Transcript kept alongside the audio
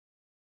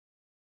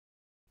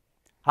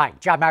Hi,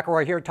 John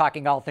McElroy here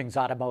talking all things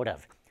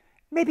automotive.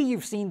 Maybe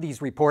you've seen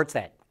these reports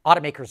that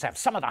automakers have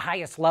some of the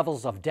highest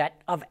levels of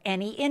debt of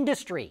any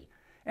industry.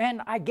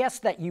 And I guess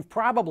that you've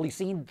probably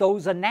seen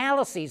those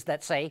analyses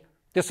that say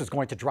this is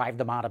going to drive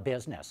them out of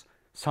business.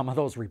 Some of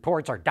those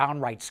reports are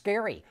downright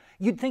scary.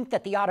 You'd think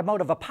that the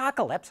automotive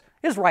apocalypse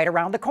is right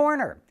around the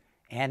corner.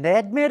 And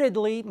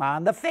admittedly,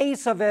 on the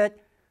face of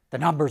it, the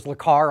numbers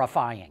look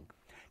horrifying.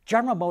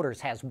 General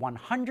Motors has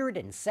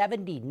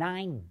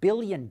 $179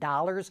 billion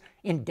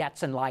in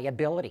debts and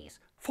liabilities.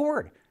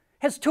 Ford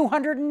has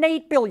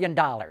 $208 billion.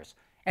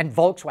 And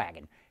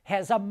Volkswagen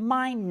has a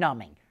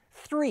mind-numbing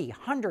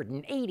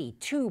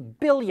 $382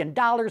 billion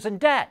in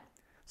debt.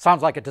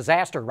 Sounds like a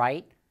disaster,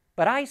 right?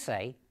 But I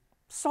say,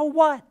 so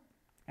what?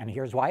 And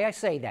here's why I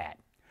say that.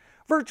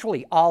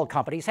 Virtually all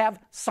companies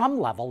have some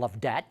level of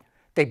debt.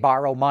 They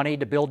borrow money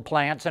to build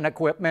plants and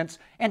equipments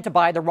and to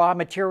buy the raw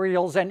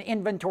materials and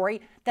inventory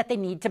that they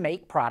need to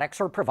make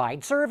products or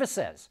provide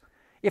services.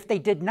 If they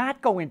did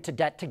not go into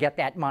debt to get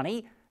that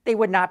money, they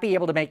would not be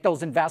able to make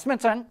those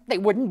investments and they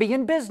wouldn't be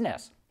in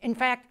business. In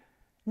fact,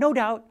 no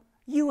doubt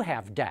you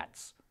have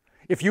debts.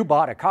 If you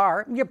bought a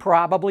car, you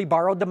probably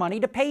borrowed the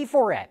money to pay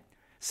for it.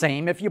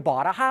 Same if you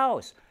bought a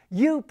house.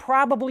 You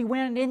probably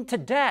went into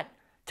debt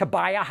to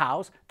buy a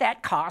house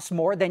that costs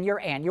more than your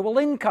annual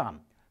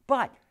income.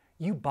 But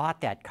you bought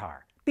that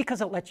car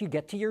because it lets you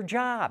get to your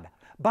job.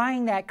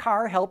 Buying that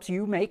car helps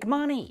you make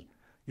money.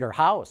 Your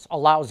house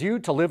allows you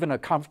to live in a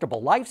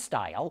comfortable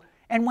lifestyle,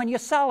 and when you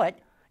sell it,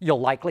 you'll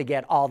likely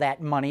get all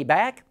that money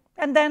back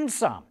and then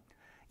some.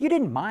 You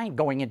didn't mind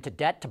going into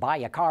debt to buy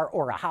a car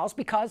or a house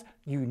because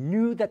you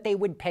knew that they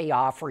would pay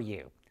off for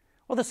you.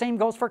 Well, the same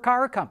goes for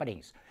car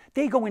companies.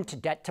 They go into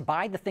debt to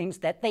buy the things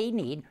that they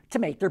need to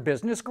make their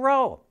business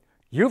grow.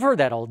 You've heard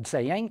that old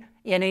saying,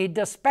 you need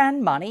to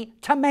spend money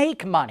to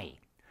make money.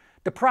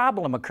 The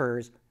problem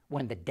occurs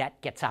when the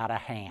debt gets out of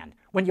hand,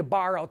 when you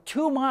borrow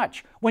too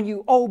much, when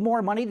you owe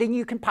more money than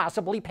you can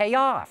possibly pay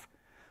off.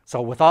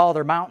 So with all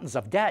their mountains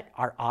of debt,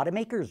 are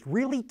automakers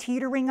really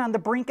teetering on the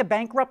brink of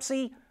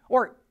bankruptcy,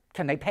 or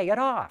can they pay it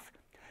off?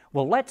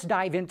 Well, let's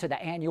dive into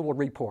the annual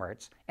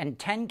reports and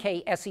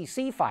 10K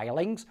SEC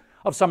filings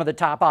of some of the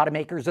top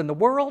automakers in the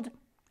world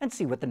and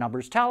see what the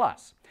numbers tell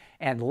us.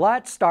 And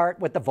let's start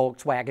with the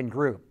Volkswagen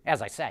Group.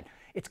 As I said,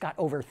 it's got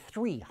over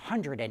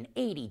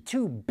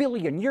 382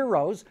 billion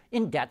euros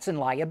in debts and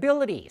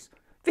liabilities.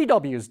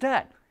 VW's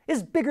debt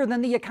is bigger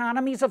than the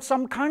economies of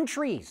some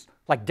countries,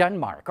 like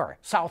Denmark or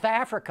South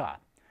Africa.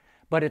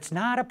 But it's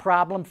not a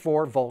problem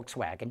for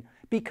Volkswagen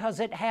because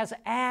it has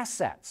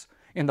assets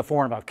in the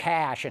form of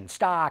cash and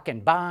stock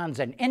and bonds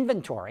and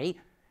inventory,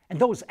 and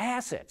those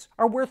assets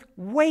are worth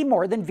way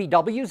more than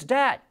VW's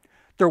debt.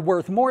 They're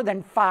worth more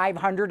than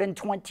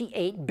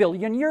 528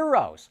 billion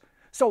euros.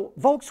 So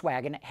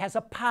Volkswagen has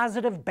a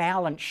positive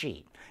balance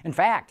sheet. In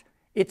fact,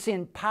 it's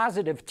in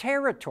positive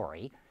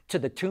territory to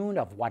the tune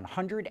of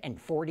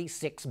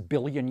 146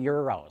 billion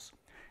euros.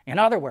 In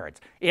other words,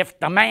 if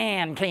the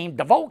man came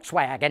to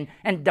Volkswagen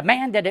and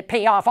demanded it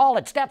pay off all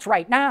its debts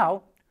right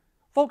now,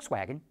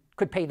 Volkswagen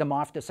could pay them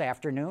off this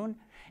afternoon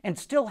and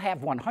still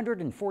have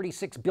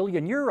 146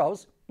 billion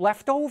euros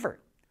left over.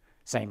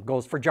 Same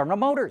goes for General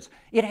Motors.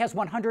 It has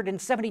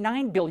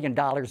 $179 billion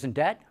in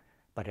debt,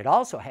 but it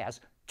also has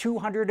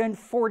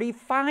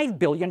 $245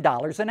 billion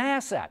in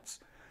assets.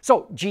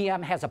 So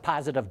GM has a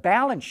positive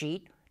balance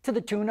sheet to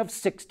the tune of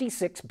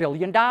 $66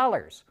 billion.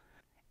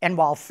 And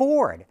while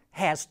Ford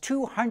has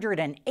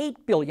 $208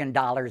 billion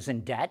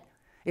in debt,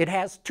 it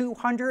has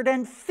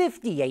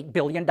 $258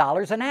 billion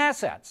in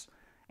assets.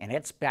 And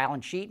its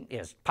balance sheet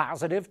is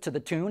positive to the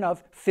tune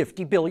of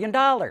 $50 billion.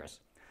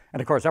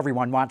 And of course,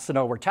 everyone wants to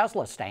know where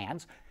Tesla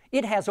stands.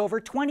 It has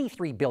over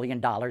 $23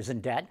 billion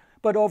in debt,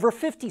 but over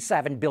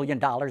 $57 billion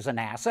in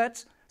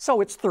assets, so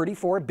it's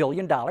 $34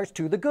 billion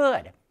to the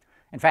good.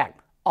 In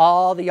fact,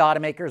 all the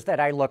automakers that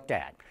I looked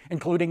at,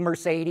 including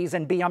Mercedes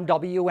and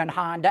BMW and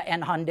Honda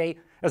and Hyundai,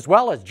 as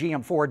well as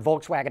GM, Ford,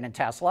 Volkswagen, and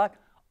Tesla,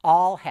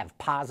 all have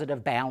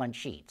positive balance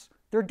sheets.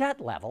 Their debt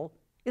level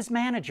is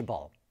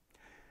manageable.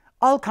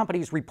 All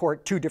companies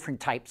report two different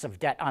types of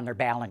debt on their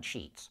balance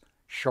sheets: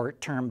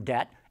 short-term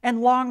debt and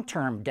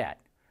long-term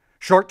debt.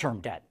 Short-term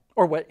debt,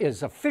 or what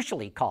is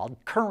officially called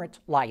current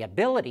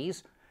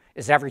liabilities,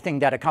 is everything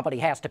that a company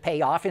has to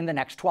pay off in the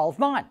next 12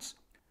 months.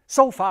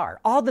 So far,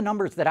 all the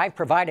numbers that I've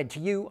provided to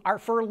you are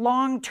for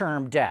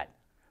long-term debt.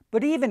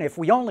 But even if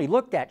we only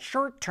looked at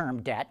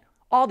short-term debt,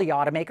 all the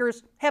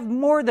automakers have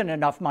more than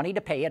enough money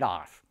to pay it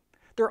off.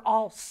 They're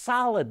all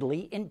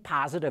solidly in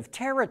positive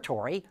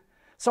territory,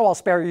 so I'll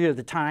spare you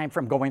the time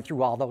from going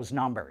through all those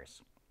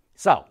numbers.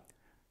 So,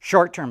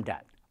 short-term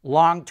debt,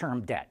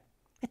 long-term debt,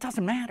 it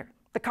doesn't matter.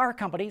 The car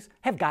companies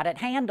have got it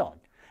handled.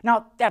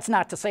 Now, that's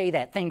not to say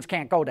that things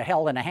can't go to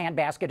hell in a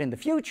handbasket in the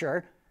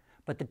future,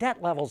 but the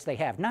debt levels they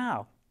have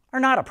now are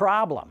not a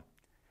problem.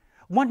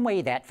 One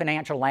way that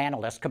financial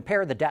analysts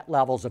compare the debt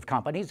levels of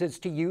companies is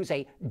to use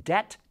a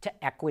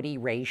debt-to-equity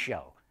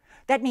ratio.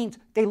 That means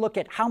they look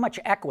at how much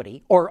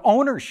equity or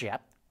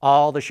ownership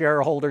all the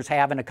shareholders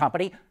have in a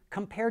company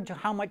compared to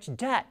how much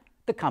debt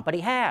the company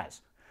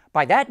has.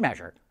 By that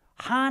measure,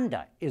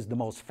 Honda is the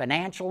most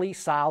financially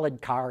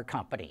solid car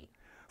company.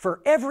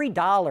 For every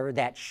dollar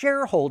that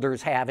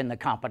shareholders have in the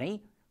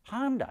company,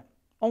 Honda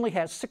only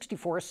has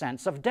 64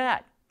 cents of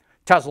debt.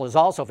 Tesla is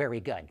also very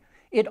good.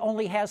 It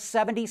only has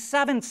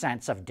 77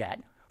 cents of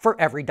debt for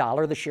every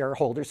dollar the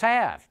shareholders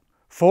have.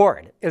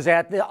 Ford is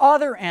at the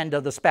other end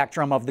of the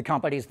spectrum of the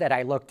companies that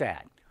I looked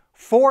at.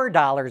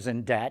 $4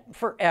 in debt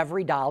for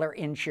every dollar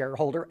in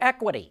shareholder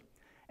equity.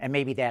 And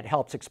maybe that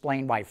helps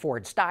explain why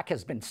Ford stock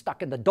has been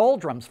stuck in the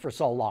doldrums for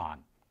so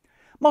long.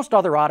 Most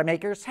other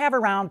automakers have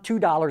around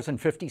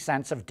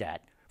 $2.50 of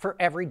debt for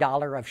every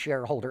dollar of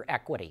shareholder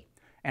equity,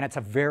 and it's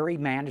a very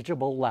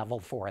manageable level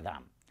for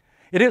them.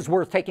 It is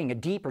worth taking a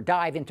deeper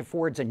dive into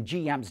Ford's and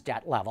GM's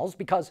debt levels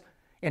because,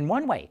 in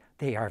one way,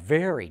 they are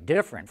very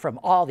different from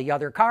all the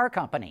other car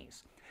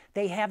companies.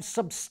 They have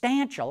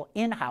substantial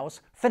in-house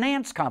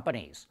finance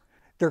companies.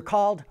 They're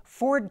called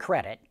Ford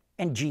Credit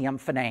and GM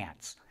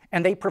Finance,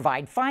 and they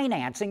provide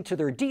financing to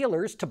their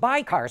dealers to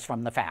buy cars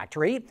from the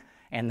factory,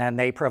 and then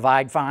they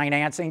provide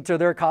financing to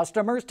their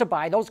customers to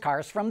buy those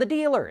cars from the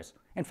dealers.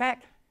 In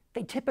fact,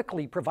 they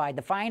typically provide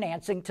the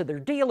financing to their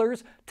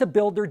dealers to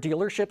build their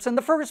dealerships in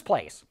the first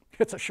place.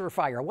 It's a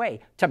surefire way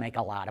to make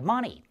a lot of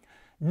money.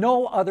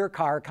 No other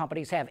car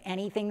companies have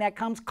anything that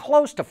comes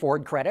close to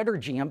Ford Credit or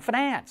GM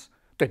Finance.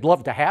 They'd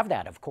love to have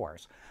that, of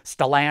course.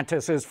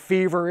 Stellantis is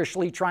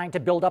feverishly trying to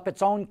build up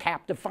its own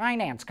captive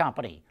finance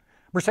company.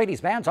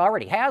 Mercedes-Benz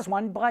already has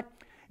one, but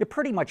it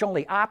pretty much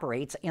only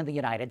operates in the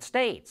United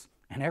States,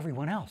 and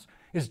everyone else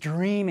is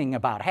dreaming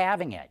about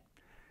having it.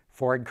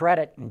 Ford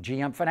Credit and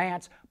GM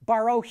Finance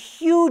borrow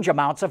huge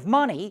amounts of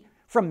money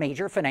from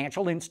major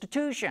financial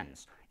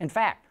institutions. In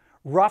fact,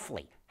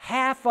 roughly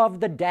half of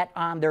the debt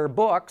on their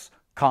books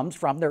comes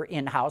from their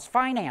in-house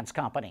finance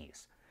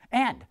companies.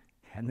 And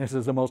this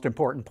is the most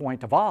important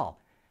point of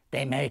all,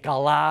 they make a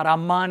lot of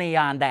money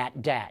on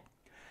that debt.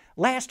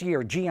 Last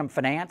year, GM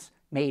Finance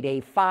made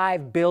a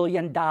 $5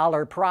 billion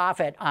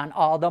profit on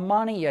all the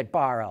money it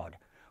borrowed.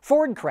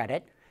 Ford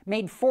Credit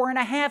made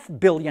 $4.5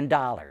 billion.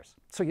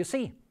 So you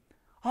see,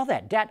 all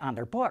that debt on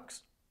their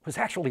books was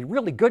actually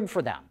really good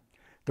for them.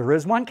 There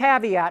is one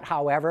caveat,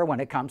 however, when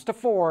it comes to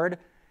Ford.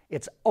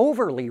 It's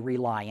overly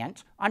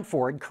reliant on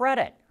Ford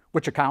Credit,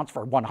 which accounts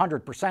for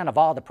 100% of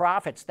all the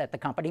profits that the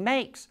company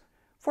makes.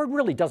 Ford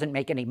really doesn't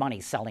make any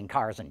money selling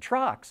cars and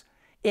trucks.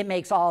 It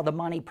makes all the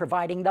money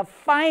providing the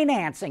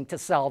financing to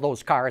sell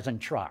those cars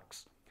and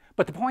trucks.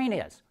 But the point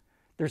is,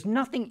 there's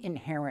nothing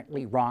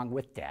inherently wrong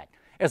with debt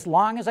as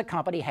long as a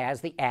company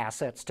has the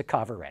assets to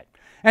cover it.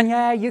 And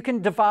yeah, you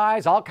can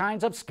devise all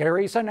kinds of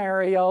scary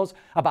scenarios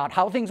about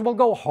how things will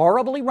go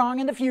horribly wrong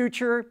in the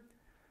future.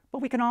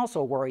 But we can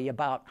also worry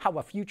about how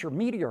a future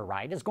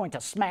meteorite is going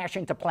to smash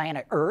into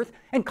planet Earth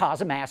and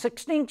cause a mass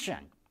extinction.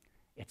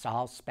 It's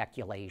all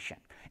speculation.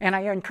 And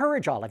I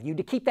encourage all of you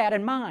to keep that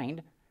in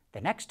mind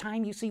the next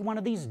time you see one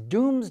of these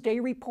doomsday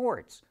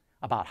reports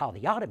about how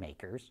the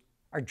automakers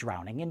are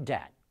drowning in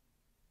debt.